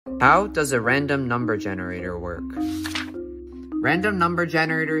How does a random number generator work? Random number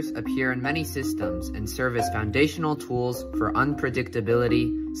generators appear in many systems and serve as foundational tools for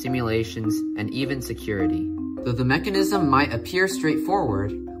unpredictability, simulations, and even security. Though the mechanism might appear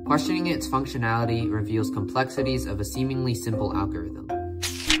straightforward, questioning its functionality reveals complexities of a seemingly simple algorithm.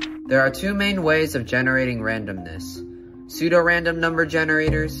 There are two main ways of generating randomness: pseudo-random number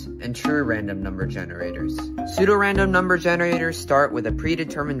generators and true random number generators. Pseudo-random number generators start with a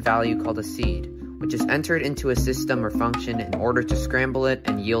predetermined value called a seed, which is entered into a system or function in order to scramble it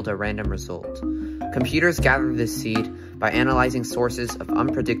and yield a random result. Computers gather this seed by analyzing sources of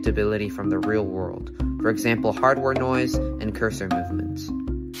unpredictability from the real world, for example, hardware noise and cursor movements.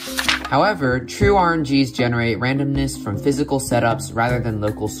 However, true RNGs generate randomness from physical setups rather than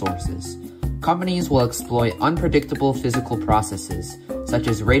local sources. Companies will exploit unpredictable physical processes, such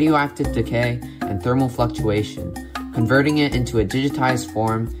as radioactive decay and thermal fluctuation, converting it into a digitized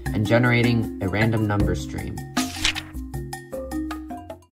form and generating a random number stream.